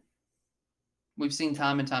with. We've seen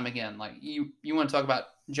time and time again. Like you want to talk about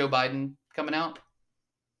Joe Biden coming out?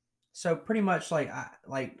 So pretty much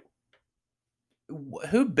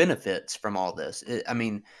who benefits from all this? I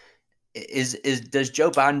mean, does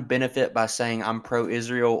Joe Biden benefit by saying I'm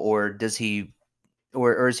pro-Israel, or does he,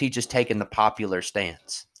 or is he just taking the popular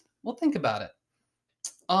stance? Well, think about it.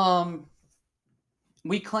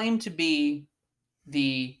 We claim to be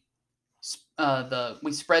we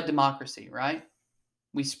spread democracy, right?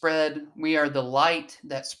 We are the light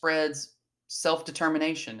that spreads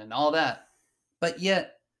self-determination and all that. But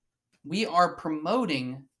yet we are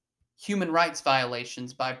promoting human rights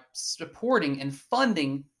violations by supporting and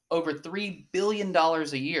funding over $3 billion a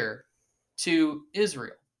year to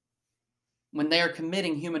Israel. When they are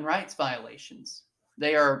committing human rights violations,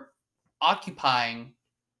 they are occupying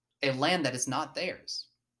a land that is not theirs.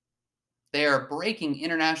 They are breaking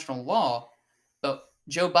international law, but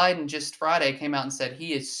Joe Biden just Friday came out and said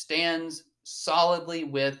he stands solidly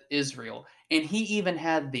with Israel. And he even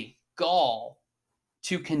had the gall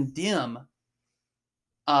to condemn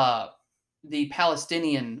the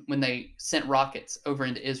Palestinian when they sent rockets over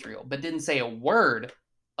into Israel, but didn't say a word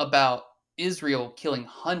about Israel killing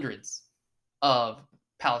hundreds of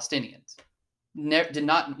Palestinians. Did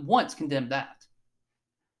not once condemn that.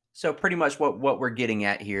 So pretty much what we're getting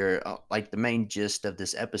at here, like the main gist of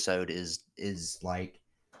this episode is like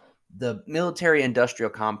the military industrial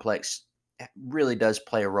complex really does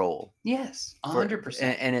play a role. Yes,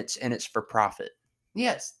 100%. And it's for profit.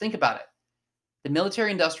 Yes, think about it. The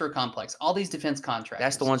military industrial complex, all these defense contractors.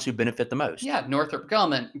 That's the ones who benefit the most. Yeah, Northrop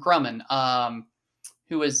Grumman,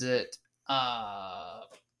 who is it?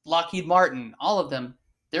 Lockheed Martin, all of them,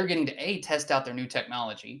 they're getting to A, test out their new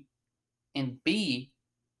technology, and B,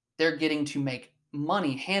 they're getting to make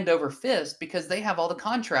money hand over fist because they have all the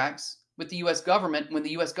contracts with the U.S. government when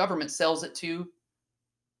the U.S. government sells it to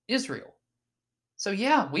Israel. So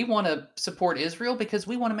yeah, we want to support Israel because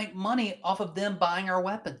we want to make money off of them buying our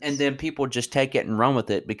weapons. And then people just take it and run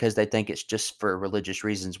with it because they think it's just for religious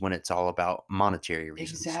reasons when it's all about monetary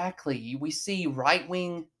reasons. Exactly. We see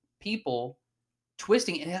right-wing people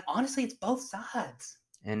twisting, and honestly, it's both sides.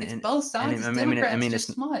 It's both sides. It's Democrats just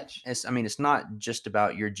as much. It's not just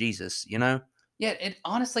about your Jesus, you know? Yeah, it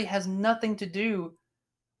honestly has nothing to do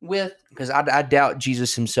with... Because I doubt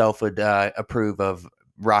Jesus himself would approve of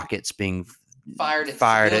rockets being fired at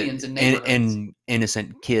civilians in neighborhoods. And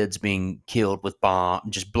innocent kids being killed with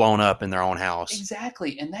just blown up in their own house.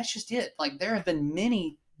 Exactly. And that's just it. Like, there have been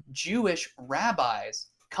many Jewish rabbis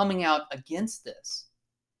coming out against this.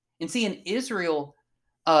 And see, in Israel,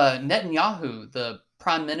 Netanyahu, the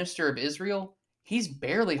prime minister of Israel, he's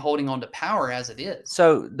barely holding on to power as it is.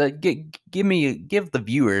 So give the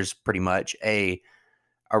viewers pretty much a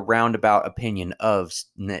roundabout opinion of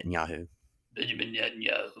Netanyahu. Benjamin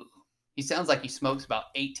Netanyahu. He sounds like he smokes about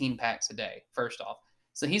 18 packs a day, first off.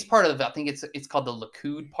 So he's part of, I think it's called the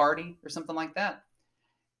Likud party or something like that.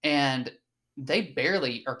 And they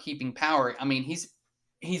barely are keeping power. I mean,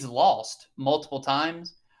 he's lost multiple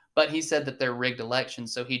times, but he said that they're rigged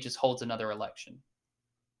elections, so he just holds another election.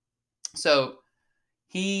 So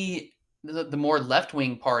the more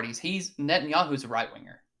left-wing parties, Netanyahu's a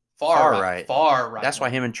right-winger. Far right. That's why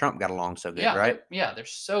him and Trump got along so good, right? They're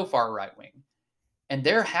so far right-wing. And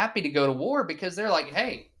they're happy to go to war because they're like,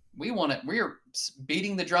 hey, we're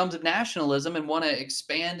beating the drums of nationalism and want to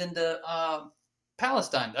expand into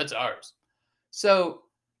Palestine. That's ours. So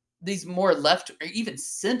these more left or even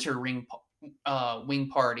center wing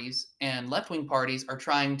parties and left-wing parties are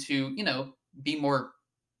trying to, be more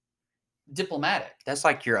diplomatic. That's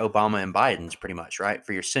like your Obama and Biden's pretty much, right?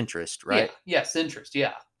 For your centrist, right? Yeah, centrist,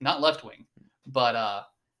 yeah. Not left-wing. But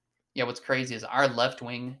yeah, what's crazy is our left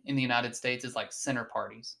wing in the United States is like center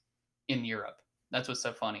parties in Europe. That's what's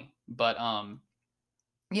so funny. But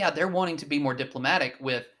yeah, they're wanting to be more diplomatic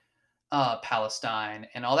with Palestine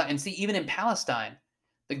and all that. And see, even in Palestine,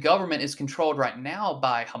 the government is controlled right now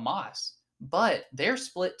by Hamas, but they're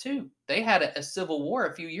split too. They had a civil war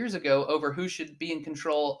a few years ago over who should be in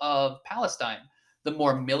control of Palestine, the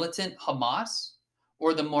more militant Hamas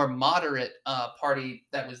or the more moderate party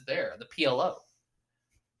that was there, the PLO.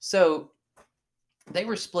 So they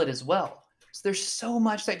were split as well. So there's so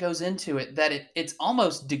much that goes into it that it's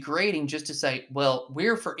almost degrading just to say, well,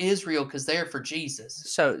 we're for Israel because they're for Jesus.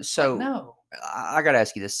 So like, no. I got to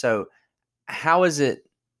ask you this. So how is it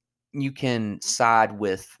you can side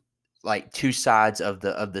with like two sides of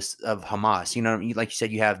Hamas? You know, like you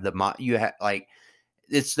said, you have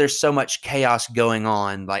there's so much chaos going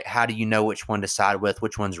on. Like, how do you know which one to side with,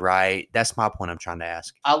 which one's right? That's my point I'm trying to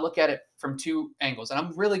ask. I'll look at it from two angles, and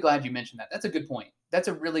I'm really glad you mentioned that. That's a good point. That's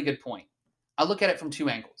a really good point. I look at it from two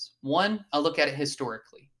angles. One, I look at it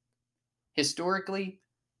historically.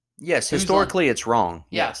 Yes, historically it's wrong.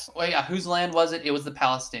 Yes. Well, yeah, whose land was it? It was the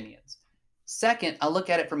Palestinians. Second, I look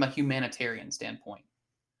at it from a humanitarian standpoint.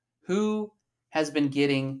 Who has been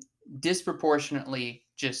getting disproportionately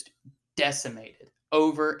just decimated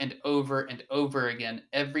over and over and over again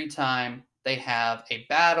every time they have a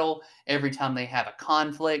battle, every time they have a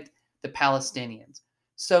conflict? The Palestinians.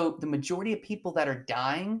 So the majority of people that are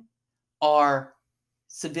dying are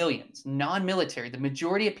civilians, non-military. The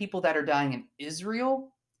majority of people that are dying in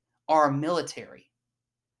Israel are military.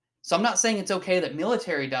 So I'm not saying it's okay that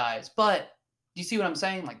military dies, but do you see what I'm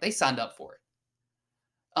saying? Like, they signed up for it.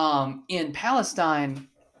 In Palestine,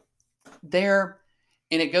 and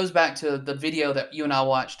it goes back to the video that you and I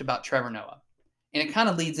watched about Trevor Noah. And it kind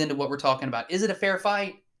of leads into what we're talking about. Is it a fair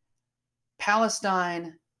fight?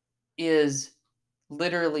 Palestine is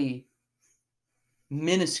literally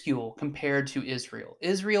minuscule compared to Israel.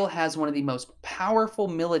 Israel has one of the most powerful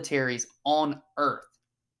militaries on earth.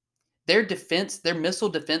 Their missile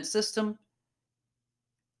defense system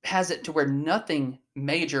has it to where nothing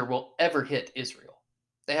major will ever hit Israel.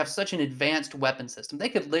 They have such an advanced weapon system. They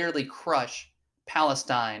could literally crush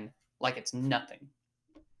Palestine like it's nothing.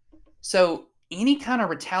 So any kind of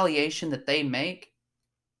retaliation that they make,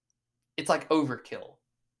 it's like overkill.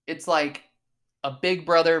 It's like a big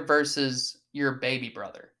brother versus your baby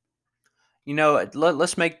brother. You know,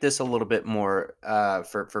 let's make this a little bit more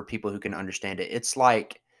for people who can understand it. It's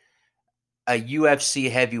like a UFC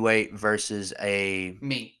heavyweight versus a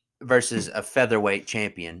featherweight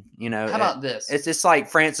champion. You know, how about this? It's like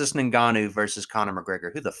Francis Ngannou versus Conor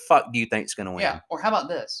McGregor. Who the fuck do you think is going to win? Yeah, or how about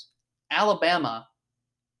this? Alabama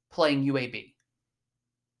playing UAB.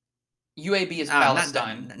 UAB is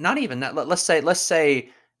Palestine. Not even that. Let's say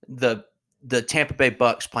the Tampa Bay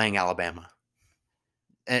Bucks playing Alabama.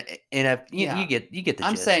 You get the gist.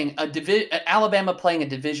 I'm saying Alabama playing a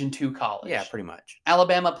Division II college. Yeah, pretty much.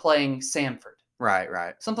 Alabama playing Samford.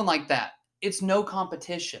 Right. Something like that. It's no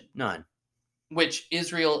competition. None. Which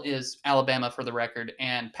Israel is Alabama for the record,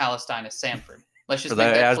 and Palestine is Samford. Let's just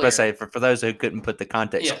I was about to say for those who couldn't put the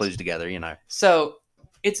context clues together, you know. So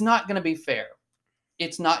it's not going to be fair.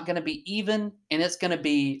 It's not going to be even, and it's going to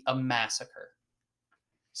be a massacre.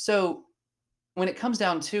 So when it comes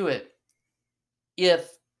down to it,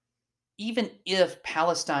 even if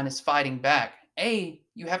Palestine is fighting back,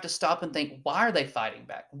 you have to stop and think, why are they fighting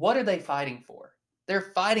back? What are they fighting for? They're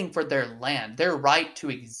fighting for their land, their right to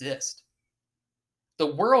exist. The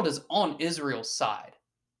world is on Israel's side,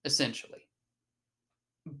 essentially.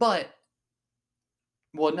 But,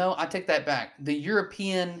 well, no, I take that back. The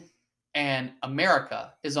European and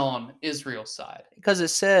America is on Israel's side. Because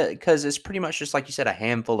it's pretty much just like you said, a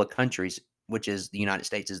handful of countries, which is the United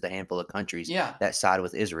States is the handful of countries that side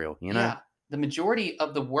with Israel, you know? Yeah. The majority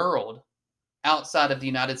of the world outside of the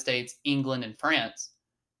United States, England, and France,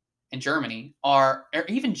 and Germany or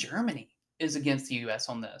even Germany is against the U.S.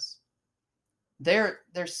 on this. They're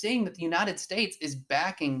seeing that the United States is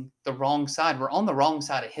backing the wrong side. We're on the wrong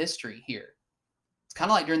side of history here. It's kind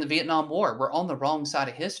of like during the Vietnam War. We're on the wrong side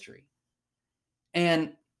of history.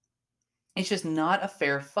 And it's just not a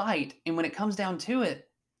fair fight. And when it comes down to it,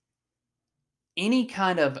 any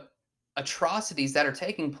kind of atrocities that are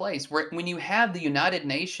taking place, when you have the United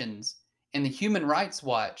Nations and the Human Rights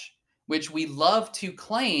Watch, which we love to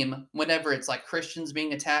claim whenever it's like Christians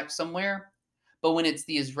being attacked somewhere, but when it's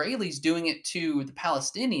the Israelis doing it to the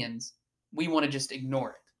Palestinians, we want to just ignore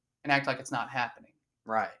it and act like it's not happening.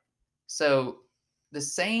 Right. So the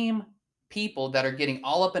same people that are getting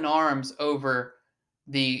all up in arms over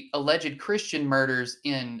the alleged Christian murders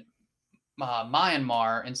in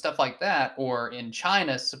Myanmar and stuff like that, or in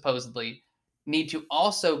China supposedly, need to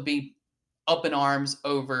also be up in arms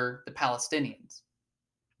over the Palestinians.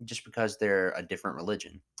 Just because they're a different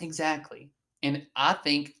religion. Exactly. And I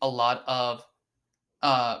think a lot of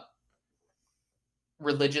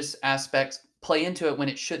religious aspects play into it when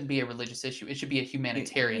it shouldn't be a religious issue. It should be a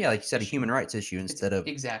humanitarian. Yeah, like you said, a human rights issue instead of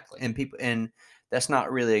exactly. And that's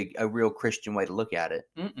not really a real Christian way to look at it.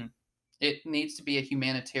 Mm-mm. It needs to be a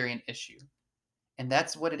humanitarian issue, and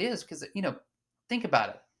that's what it is. Because think about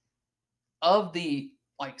it. Of the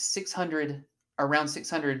around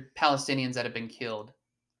 600 Palestinians that have been killed,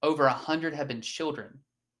 over 100 have been children.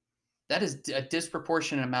 That is a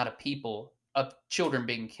disproportionate amount of children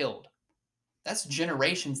being killed. That's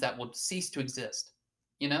generations that will cease to exist.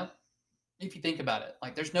 If you think about it,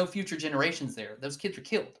 there's no future generations there. Those kids are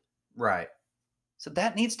killed. Right. So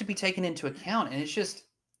that needs to be taken into account. And it's just,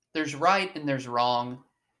 there's right and there's wrong.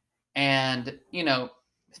 And,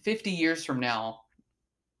 50 years from now,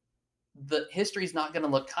 the history is not going to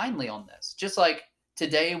look kindly on this. Just like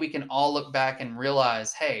today, we can all look back and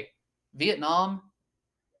realize, hey, Vietnam,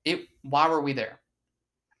 why were we there?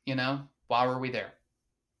 Why were we there?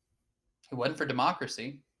 It wasn't for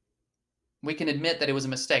democracy. We can admit that it was a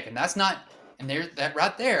mistake. And that's not, and there's that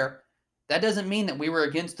right there, that doesn't mean that we were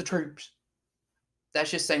against the troops.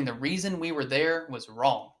 That's just saying the reason we were there was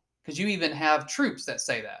wrong. Because you even have troops that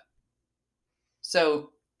say that.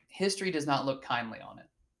 So history does not look kindly on it.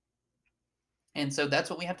 And so that's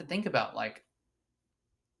what we have to think about.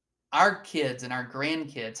 Our kids and our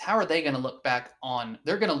grandkids, how are they going to look back on,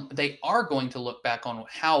 they are going to look back on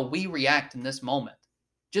how we react in this moment.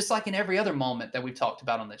 Just like in every other moment that we've talked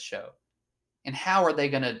about on this show. And how are they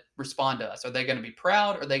going to respond to us? Are they going to be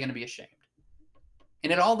proud or are they going to be ashamed?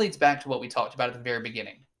 And it all leads back to what we talked about at the very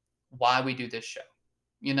beginning. Why we do this show.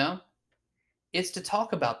 It's to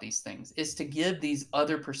talk about these things. It's to give these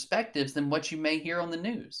other perspectives than what you may hear on the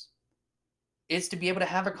news. It's to be able to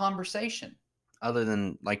have a conversation. Other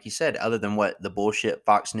than, like you said, other than what the bullshit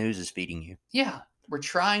Fox News is feeding you. Yeah. We're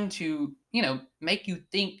trying to, make you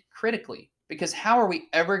think critically. Because how are we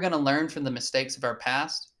ever going to learn from the mistakes of our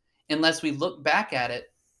past unless we look back at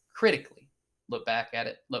it critically look back at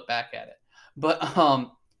it. But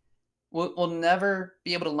we'll never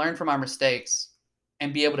be able to learn from our mistakes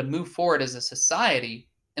and be able to move forward as a society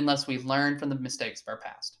unless we learn from the mistakes of our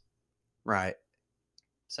past. Right.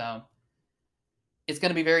 So it's going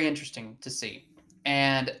to be very interesting to see.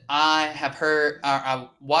 And I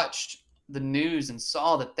watched the news and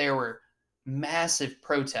saw that there were massive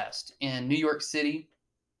protests in New York City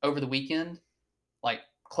over the weekend. Like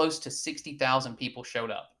close to 60,000 people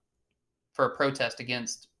showed up for a protest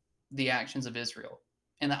against the actions of Israel.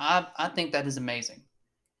 And I think that is amazing.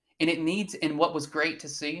 And what was great to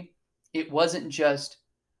see, it wasn't just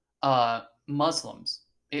Muslims.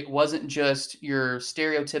 It wasn't just your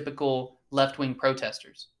stereotypical left-wing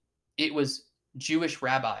protesters. It was Jewish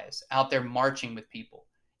rabbis out there marching with people.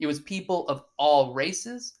 It was people of all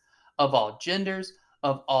races, of all genders,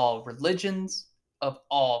 of all religions, of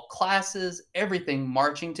all classes, everything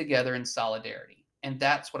marching together in solidarity. And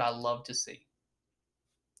that's what I love to see.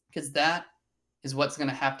 Because that is what's going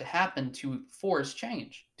to have to happen to force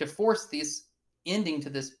change, to force this ending to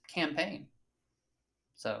this campaign.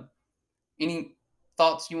 So, any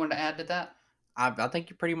thoughts you want to add to that? I think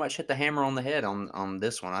you pretty much hit the hammer on the head on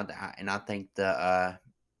this one. I think the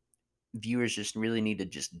viewers just really need to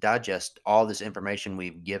just digest all this information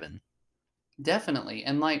we've given. Definitely.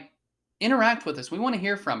 And interact with us. We want to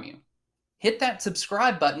hear from you. Hit that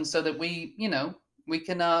subscribe button so that we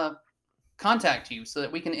can contact you, so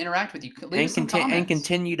that we can interact with you. And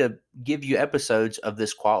continue to give you episodes of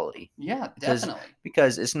this quality. Yeah, definitely.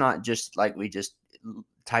 Because it's not just like we just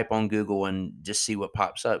type on Google and just see what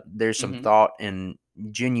pops up. There's some thought and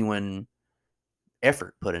genuine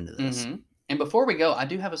effort put into this. And before we go, I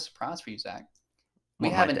do have a surprise for you, Zach. We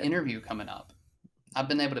have an interview coming up. I've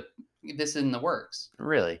been able to get this in the works.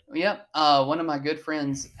 Really? Yep. One of my good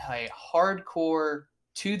friends, a hardcore,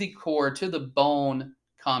 to the core, to the bone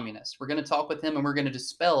communist. We're going to talk with him, and we're going to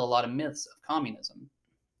dispel a lot of myths of communism.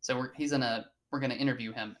 So we're going to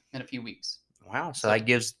interview him in a few weeks. Wow. So that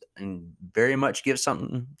gives very much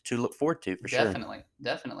something to look forward to for sure.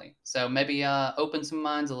 Definitely. So maybe open some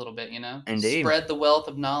minds a little bit, Indeed. Spread the wealth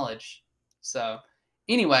of knowledge. So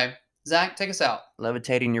anyway, Zach, take us out.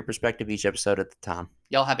 Levitating your perspective each episode at the time.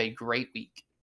 Y'all have a great week.